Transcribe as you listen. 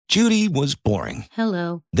Judy was boring.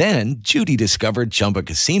 Hello. Then Judy discovered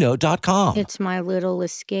ChumbaCasino.com. It's my little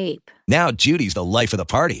escape. Now Judy's the life of the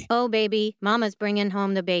party. Oh, baby, mama's bringing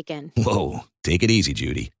home the bacon. Whoa, take it easy,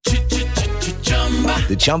 Judy.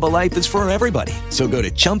 The Chumba life is for everybody. So go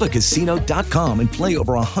to ChumbaCasino.com and play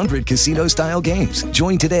over 100 casino-style games.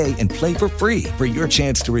 Join today and play for free for your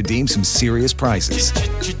chance to redeem some serious prizes.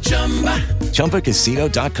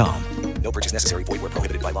 ChumbaCasino.com. No purchase necessary. Void where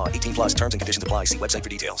prohibited by law. 18 plus terms and conditions apply. See website for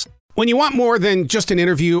details. When you want more than just an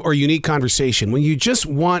interview or unique conversation, when you just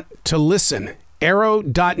want to listen,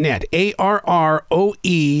 Arroe.net, ARROE.net.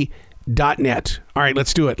 All right,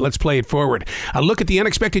 let's do it. Let's play it forward. A look at the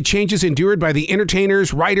unexpected changes endured by the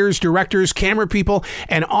entertainers, writers, directors, camera people,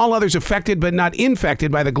 and all others affected but not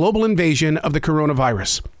infected by the global invasion of the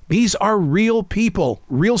coronavirus. These are real people,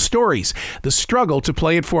 real stories, the struggle to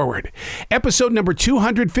play it forward. Episode number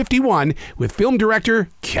 251 with film director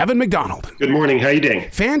Kevin MacDonald. Good morning. How you doing?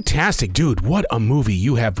 Fantastic, dude. What a movie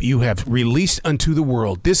you have released unto the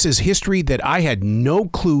world. This is history that I had no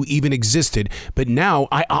clue even existed, but now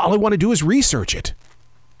all I want to do is research it.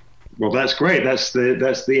 Well, that's great. That's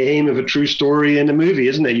the aim of a true story in a movie,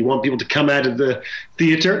 isn't it? You want people to come out of the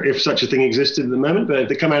theater, if such a thing existed at the moment, but if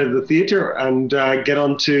they come out of the theater and get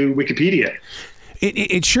onto Wikipedia.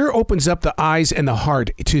 It sure opens up the eyes and the heart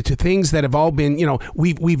to things that have all been,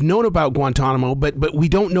 we've known about Guantanamo, but we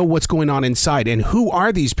don't know what's going on inside. And who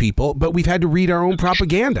are these people? But we've had to read our own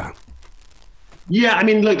propaganda. Yeah, I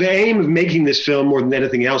mean, look, the aim of making this film more than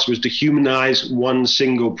anything else was to humanize one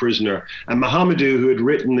single prisoner. And Mahamadou, who had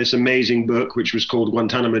written this amazing book, which was called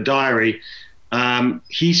Guantanamo Diary,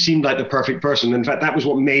 he seemed like the perfect person. In fact, that was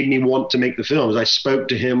what made me want to make the film. As I spoke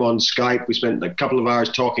to him on Skype, we spent a couple of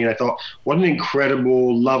hours talking, and I thought, what an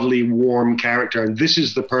incredible, lovely, warm character. And this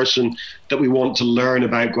is the person that we want to learn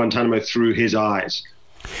about Guantanamo through his eyes.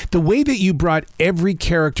 The way that you brought every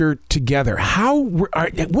character together,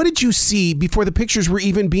 what did you see before the pictures were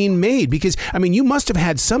even being made? Because, I mean, you must have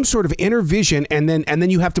had some sort of inner vision, and then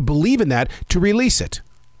you have to believe in that to release it.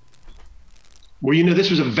 Well,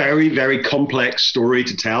 this was a very, very complex story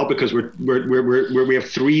to tell because we have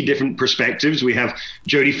three different perspectives. We have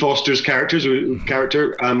Jodie Foster's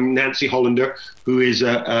character, Nancy Hollander, who is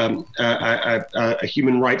a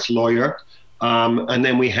human rights lawyer. And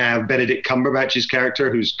then we have Benedict Cumberbatch's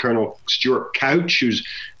character, who's Colonel Stuart Couch, who's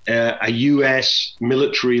a U.S.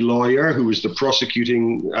 military lawyer who was the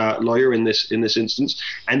prosecuting lawyer in this instance.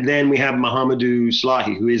 And then we have Mahamadou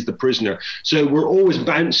Slahi, who is the prisoner. So we're always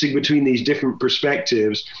bouncing between these different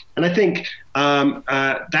perspectives. And I think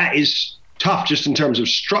that is tough just in terms of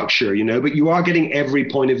structure, but you are getting every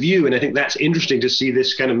point of view. And I think that's interesting to see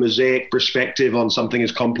this kind of mosaic perspective on something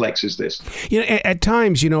as complex as this. At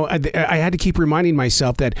times, I had to keep reminding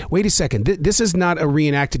myself that, wait a second, this is not a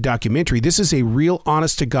reenacted documentary. This is a real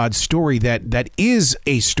honest to God story that is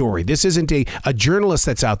a story. This isn't a journalist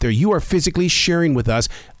that's out there. You are physically sharing with us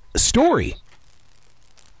a story.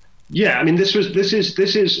 Yeah, I mean, this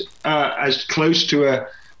is as close to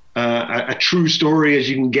a true story as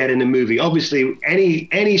you can get in a movie. Obviously,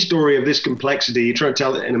 any story of this complexity, you try to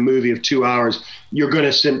tell it in a movie of 2 hours, you're going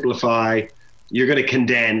to simplify, you're going to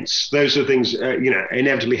condense. Those are things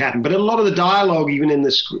inevitably happen. But a lot of the dialogue, even in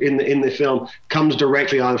the film, comes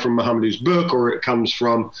directly either from Mahamadou's book or it comes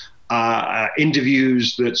from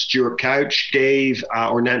interviews that Stuart Couch gave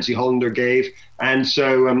or Nancy Hollander gave. And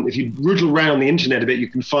so if you rootle around the internet a bit, you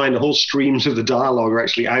can find the whole streams of the dialogue are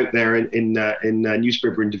actually out there in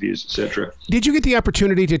newspaper interviews, etc. Did you get the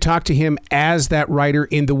opportunity to talk to him as that writer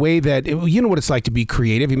in the way that, you know what it's like to be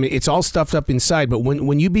creative? I mean, it's all stuffed up inside, but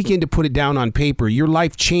when you begin to put it down on paper, your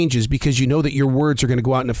life changes because you know that your words are going to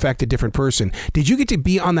go out and affect a different person. Did you get to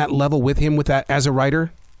be on that level with him with that as a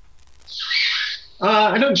writer?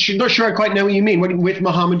 I'm not sure I quite know what you mean. With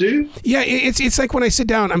Mahamadou? Yeah, it's like when I sit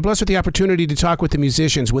down, I'm blessed with the opportunity to talk with the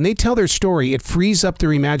musicians. When they tell their story, it frees up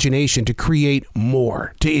their imagination to create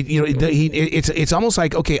more. It's almost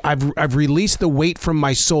like, okay, I've released the weight from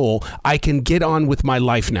my soul. I can get on with my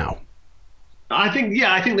life now. I think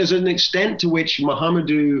there's an extent to which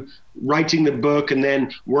Mahamadou writing the book and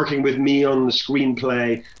then working with me on the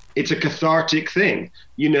screenplay, it's a cathartic thing.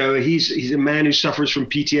 He's a man who suffers from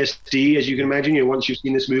PTSD, as you can imagine. Once you've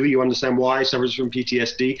seen this movie, you understand why he suffers from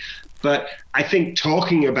PTSD. But I think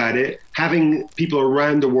talking about it, having people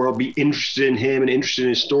around the world be interested in him and interested in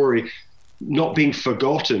his story, not being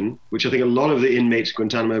forgotten, which I think a lot of the inmates at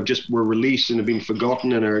Guantanamo were released and have been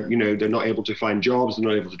forgotten and are, they're not able to find jobs, they're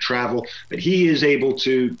not able to travel. But he is able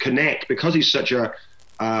to connect because he's such a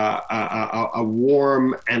a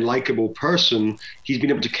warm and likable person, he's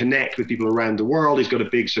been able to connect with people around the world. He's got a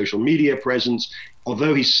big social media presence.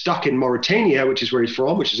 Although he's stuck in Mauritania, which is where he's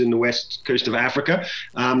from, which is in the west coast of Africa,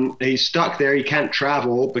 he's stuck there. He can't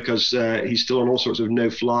travel because he's still on all sorts of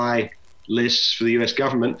no-fly lists for the U.S.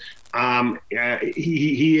 government.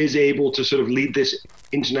 He is able to sort of lead this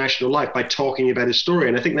international life by talking about his story,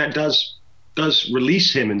 and I think that does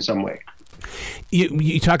release him in some way.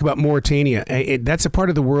 You talk about Mauritania. That's a part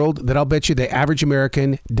of the world that I'll bet you the average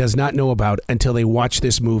American does not know about until they watch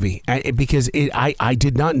this movie. Because I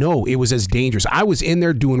did not know it was as dangerous. I was in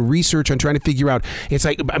there doing research on trying to figure out, it's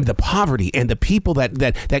like the poverty and the people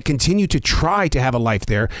that continue to try to have a life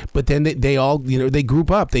there, but then they all, they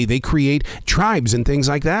group up. They create tribes and things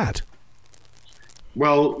like that.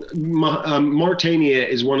 Well, Mauritania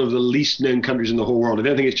is one of the least known countries in the whole world. I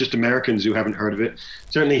don't think it's just Americans who haven't heard of it.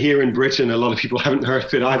 Certainly here in Britain, a lot of people haven't heard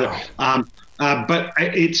of it either. But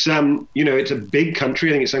it's it's a big country.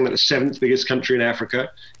 I think it's something like the 7th biggest country in Africa.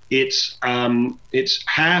 It's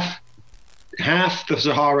half the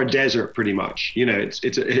Sahara Desert, pretty much.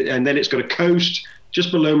 And then it's got a coast just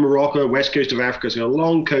below Morocco, west coast of Africa. It's got a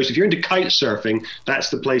long coast. If you're into kite surfing, that's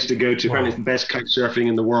the place to go to. Wow. Apparently it's the best kite surfing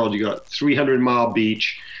in the world. You got 300-mile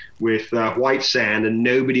beach with white sand and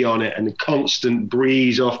nobody on it and a constant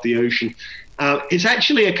breeze off the ocean. It's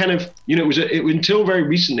actually a kind of, until very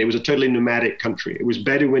recently, it was a totally nomadic country. It was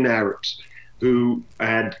Bedouin Arabs who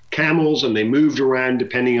had camels and they moved around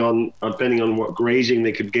depending on what grazing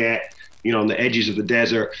they could get, on the edges of the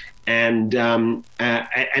desert. And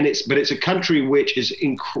it's a country which is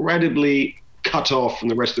incredibly cut off from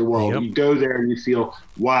the rest of the world. Yep. You go there and you feel,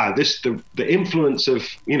 wow, the influence of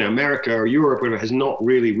America or Europe or whatever has not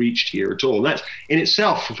really reached here at all. And that's in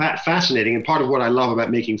itself fascinating, and part of what I love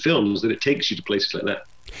about making films is that it takes you to places like that.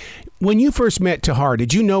 When you first met Tahar,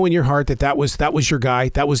 did you know in your heart that was your guy?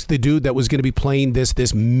 That was the dude that was going to be playing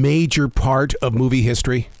this major part of movie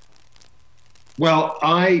history? Well,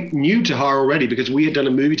 I knew Tahar already because we had done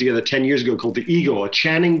a movie together 10 years ago called The Eagle, a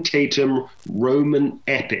Channing Tatum Roman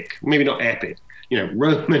epic. Maybe not epic,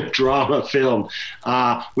 Roman drama film,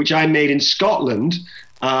 which I made in Scotland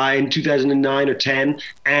in 2009 or 10.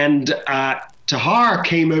 And Tahar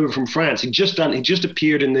came over from France. He just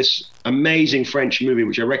appeared in this amazing French movie,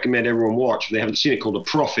 which I recommend everyone watch if they haven't seen it, called The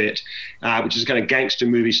Prophet, which is a kind of gangster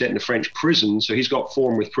movie set in a French prison. So he's got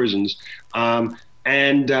form with prisons.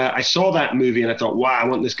 And I saw that movie and I thought, wow, I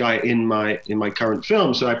want this guy in my current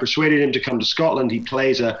film. So I persuaded him to come to Scotland. He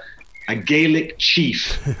plays a Gaelic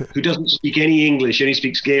chief who doesn't speak any English, only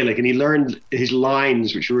speaks Gaelic. And he learned his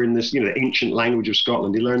lines, which were in this, the ancient language of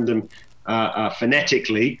Scotland. He learned them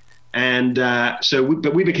phonetically. And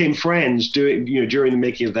but we became friends during the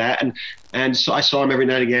making of that. And so I saw him every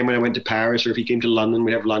now and again when I went to Paris, or if he came to London,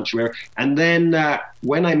 we'd have lunch or whatever. And then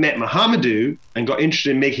when I met Mohamedou and got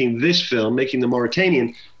interested in making this film, making The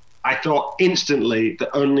Mauritanian, I thought instantly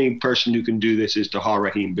the only person who can do this is Tahar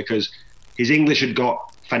Rahim, because his English had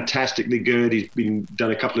got fantastically good. He's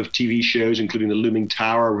done a couple of TV shows, including The Looming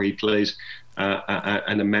Tower, where he plays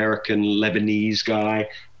an American Lebanese guy.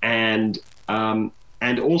 And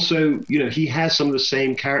also, he has some of the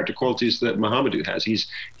same character qualities that Mohamedou has.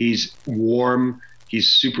 He's warm,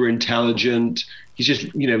 he's super intelligent, he's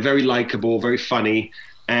just, very likable, very funny.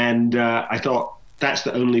 And I thought that's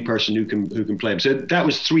the only person who can play him. So that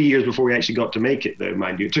was 3 years before we actually got to make it, though,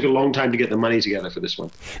 mind you. It took a long time to get the money together for this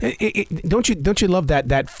one. Don't you love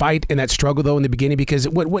that fight and that struggle, though, in the beginning? Because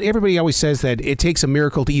what everybody always says, that it takes a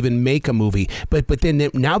miracle to even make a movie. But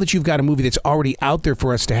then now that you've got a movie that's already out there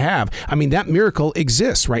for us to have, I mean, that miracle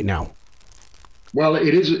exists right now. Well,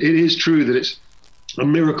 it is true that it's a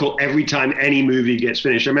miracle every time any movie gets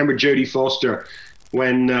finished. I remember Jodie Foster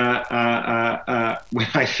when I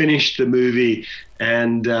finished the movie,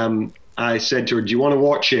 and I said to her, "Do you want to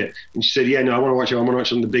watch it?" And she said, "Yeah, no, I want to watch it. I want to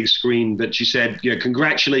watch it on the big screen." But she said,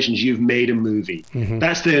 "Congratulations, you've made a movie." Mm-hmm.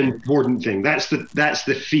 That's the important thing. That's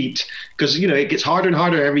the feat, because it gets harder and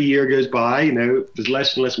harder every year goes by. There's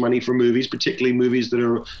less and less money for movies, particularly movies that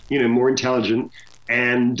are more intelligent.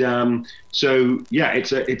 And so yeah,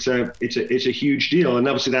 it's a huge deal, and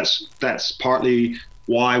obviously that's partly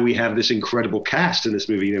why we have this incredible cast in this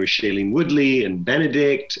movie. With Shailene Woodley and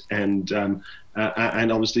Benedict and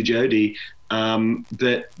obviously Jodie.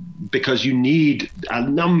 That because you need a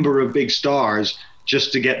number of big stars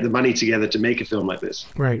just to get the money together to make a film like this.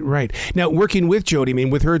 Right. Now, working with Jodie,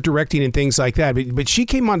 with her directing and things like that, but she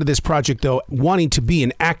came onto this project though wanting to be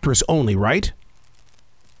an actress only, right?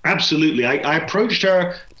 Absolutely. I approached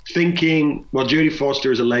her thinking, well, Jodie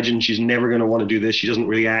Foster is a legend. She's never going to want to do this. She doesn't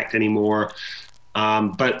really act anymore.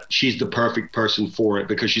 But she's the perfect person for it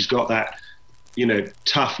because she's got that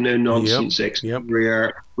tough, no nonsense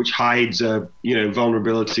exterior, which hides a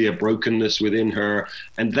vulnerability, a brokenness within her,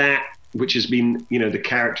 and that which has been the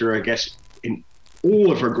character, I guess, in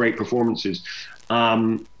all of her great performances.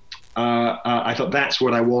 I thought that's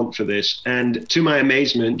what I want for this, and to my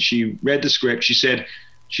amazement, she read the script. She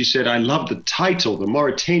said, I love the title, The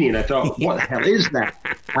Mauritanian. I thought, what the hell is that?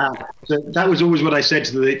 So that was always what I said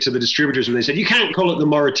to the distributors when they said, you can't call it The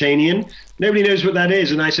Mauritanian. Nobody knows what that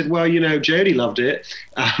is. And I said, well, Jodie loved it.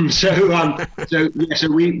 So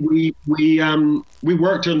we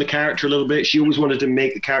worked on the character a little bit. She always wanted to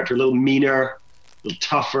make the character a little meaner, a little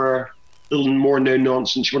tougher, a little more no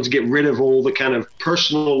nonsense. She wanted to get rid of all the kind of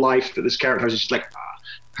personal life that this character has. It's just like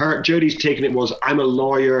Jodie's taken it was, I'm a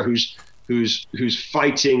lawyer who's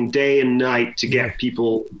fighting day and night to get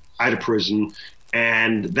people out of prison,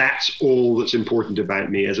 and that's all that's important about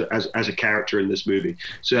me as a character in this movie.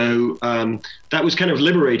 So that was kind of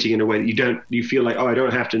liberating in a way that you feel like, I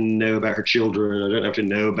don't have to know about her children, I don't have to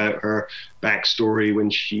know about her backstory when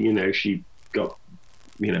she got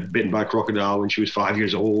bitten by a crocodile when she was 5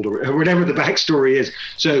 years old, or whatever the backstory is.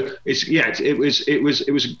 So it was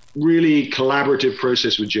a really collaborative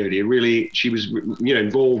process with Jodie. She was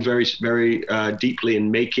involved very, very deeply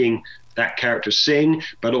in making that character sing,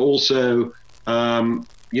 but also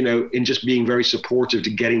in just being very supportive to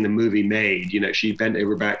getting the movie made. She bent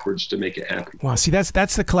over backwards to make it happen. Wow, see,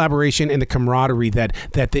 that's the collaboration and the camaraderie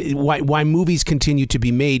why movies continue to be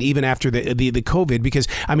made even after the COVID, because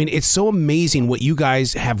it's so amazing what you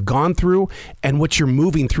guys have gone through and what you're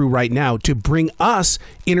moving through right now to bring us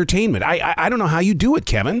entertainment. I don't know how you do it,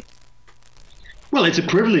 Kevin. Well, it's a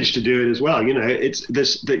privilege to do it as well. It's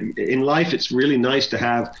in life, it's really nice to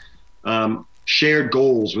have shared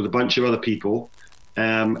goals with a bunch of other people.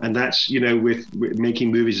 And that's, with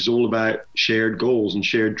making movies, is all about shared goals and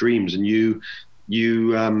shared dreams. And you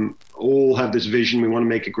all have this vision. We want to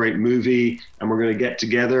make a great movie, and we're going to get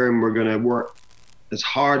together and we're going to work as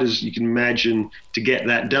hard as you can imagine to get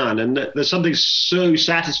that done. And there's something so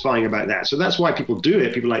satisfying about that. So that's why people do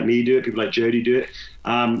it. People like me do it. People like Jodie do it.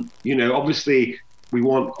 Obviously we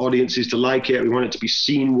want audiences to like it. We want it to be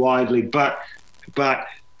seen widely, but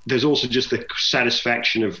there's also just the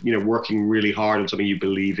satisfaction of working really hard on something you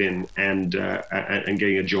believe in and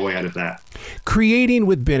getting a joy out of that. Creating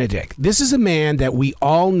with Benedict. This is a man that we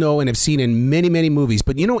all know and have seen in many, many movies.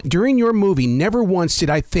 But during your movie, never once did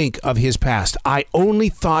I think of his past. I only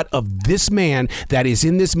thought of this man that is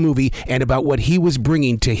in this movie and about what he was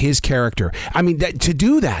bringing to his character. To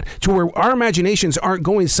do that, to where our imaginations aren't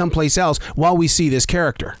going someplace else while we see this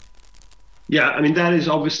character. Yeah, that is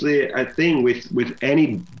obviously a thing with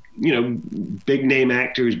any, big name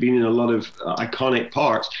actor who's been in a lot of iconic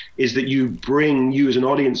parts, is that you as an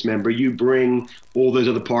audience member, you bring all those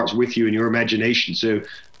other parts with you in your imagination. So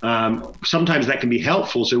sometimes that can be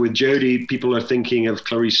helpful. So with Jodie, people are thinking of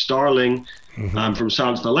Clarice Starling from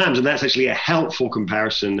Silence of the Lambs, and that's actually a helpful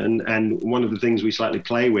comparison and one of the things we slightly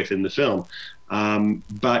play with in the film.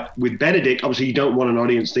 But with Benedict, obviously, you don't want an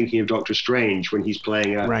audience thinking of Doctor Strange when he's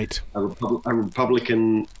playing a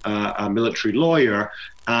Republican military lawyer.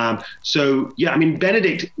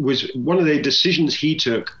 Benedict was one of the decisions he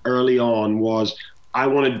took early on was, I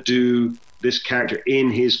want to do this character in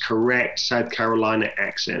his correct South Carolina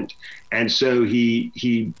accent. And so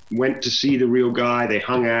he went to see the real guy. They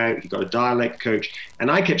hung out. He got a dialect coach. And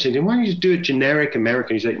I kept saying to him, why don't you just do it generic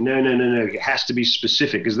American? He's like, no. It has to be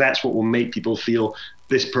specific, because that's what will make people feel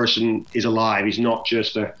this person is alive. He's not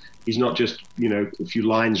just a few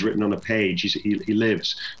lines written on a page. He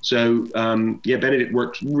lives. So Benedict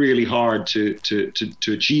worked really hard to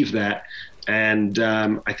achieve that, and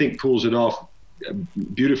I think pulls it off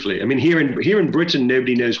beautifully. Here in Britain,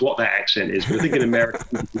 nobody knows what that accent is, but I think in America,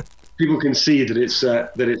 people can see that it's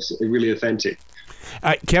really authentic.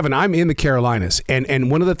 Kevin, I'm in the Carolinas, and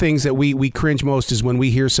one of the things that we cringe most is when we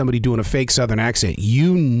hear somebody doing a fake Southern accent.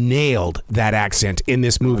 You nailed that accent in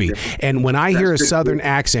this movie, and when I hear a Southern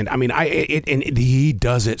accent, he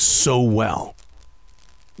does it so well.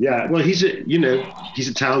 Yeah, well, he's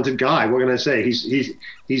a talented guy. What can I say?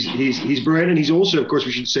 He's brilliant, and he's also, of course,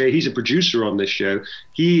 we should say, he's a producer on this show.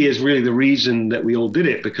 He is really the reason that we all did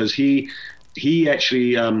it, because he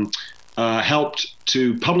actually helped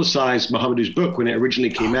to publicize Mohamedou's book when it originally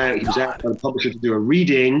came out. He was asked by the publisher to do a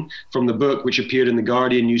reading from the book, which appeared in the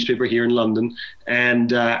Guardian newspaper here in London,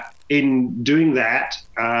 and in doing that,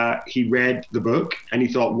 he read the book and he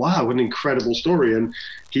thought, wow, what an incredible story. And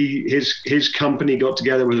his company got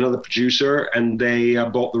together with another producer and they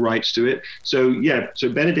bought the rights to it. So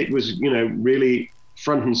Benedict was, really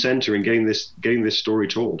front and center in getting this story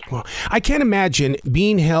told. Well, I can't imagine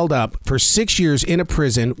being held up for 6 years in a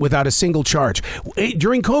prison without a single charge.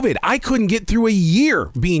 During COVID, I couldn't get through a year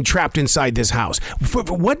being trapped inside this house.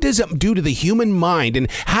 What does it do to the human mind, and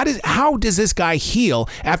how does this guy heal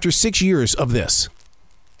after 6 years of this?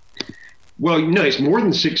 Well, no, it's more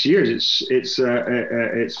than 6 years. It's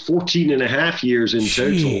 14 and a half years in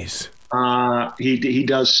Jeez. total. He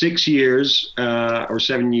does 6 years or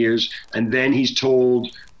 7 years, and then he's told,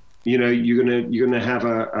 you're gonna have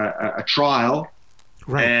a trial,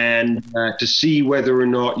 right, and to see whether or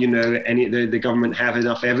not the government have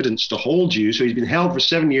enough evidence to hold you. So he's been held for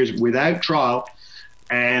 7 years without trial.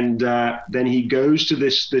 And then he goes to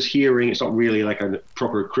this hearing. It's not really like a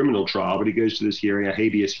proper criminal trial, but he goes to this hearing, a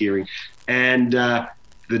habeas hearing. And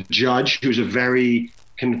the judge, who's a very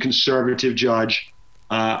conservative judge,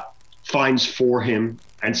 finds for him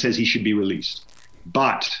and says he should be released.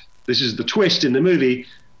 But this is the twist in the movie,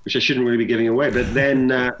 which I shouldn't really be giving away. But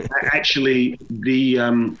then actually the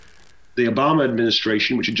Obama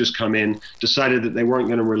administration, which had just come in, decided that they weren't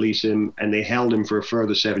going to release him, and they held him for a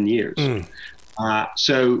further 7 years.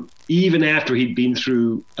 So even after he'd been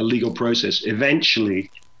through a legal process, eventually,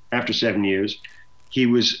 after 7 years, he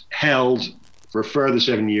was held for a further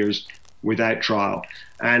 7 years without trial.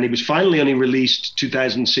 And he was finally only released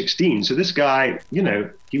 2016. So this guy,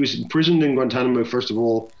 he was imprisoned in Guantanamo, first of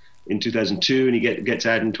all, in 2002, and he gets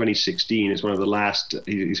out in 2016. He's one of the last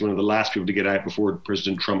people to get out before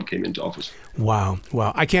President Trump came into office. Wow.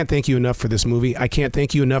 I can't thank you enough for this movie. I can't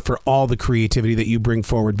thank you enough for all the creativity that you bring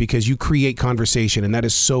forward, because you create conversation, and that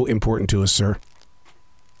is so important to us, sir.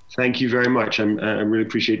 Thank you very much. I really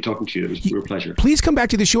appreciate talking to you. It was a real pleasure. Please come back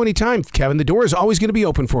to the show anytime, Kevin. The door is always going to be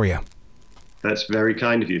open for you. That's very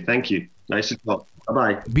kind of you. Thank you. Nice to talk.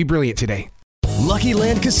 Bye-bye. Be brilliant today. Lucky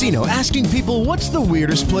Land Casino, asking people, what's the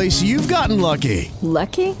weirdest place you've gotten lucky?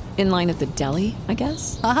 Lucky? In line at the deli, I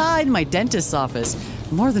guess? Aha, in my dentist's office.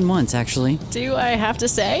 More than once, actually. Do I have to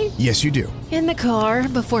say? Yes, you do. In the car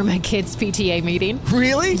before my kids' PTA meeting.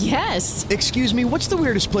 Really? Yes. Excuse me, what's the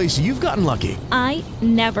weirdest place you've gotten lucky? I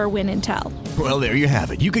never win and tell. Well, there you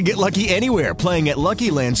have it. You can get lucky anywhere, playing at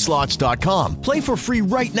LuckyLandSlots.com. Play for free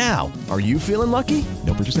right now. Are you feeling lucky?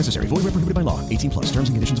 No purchase necessary. Void where prohibited by law. 18+. Terms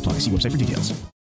and conditions apply. See website for details.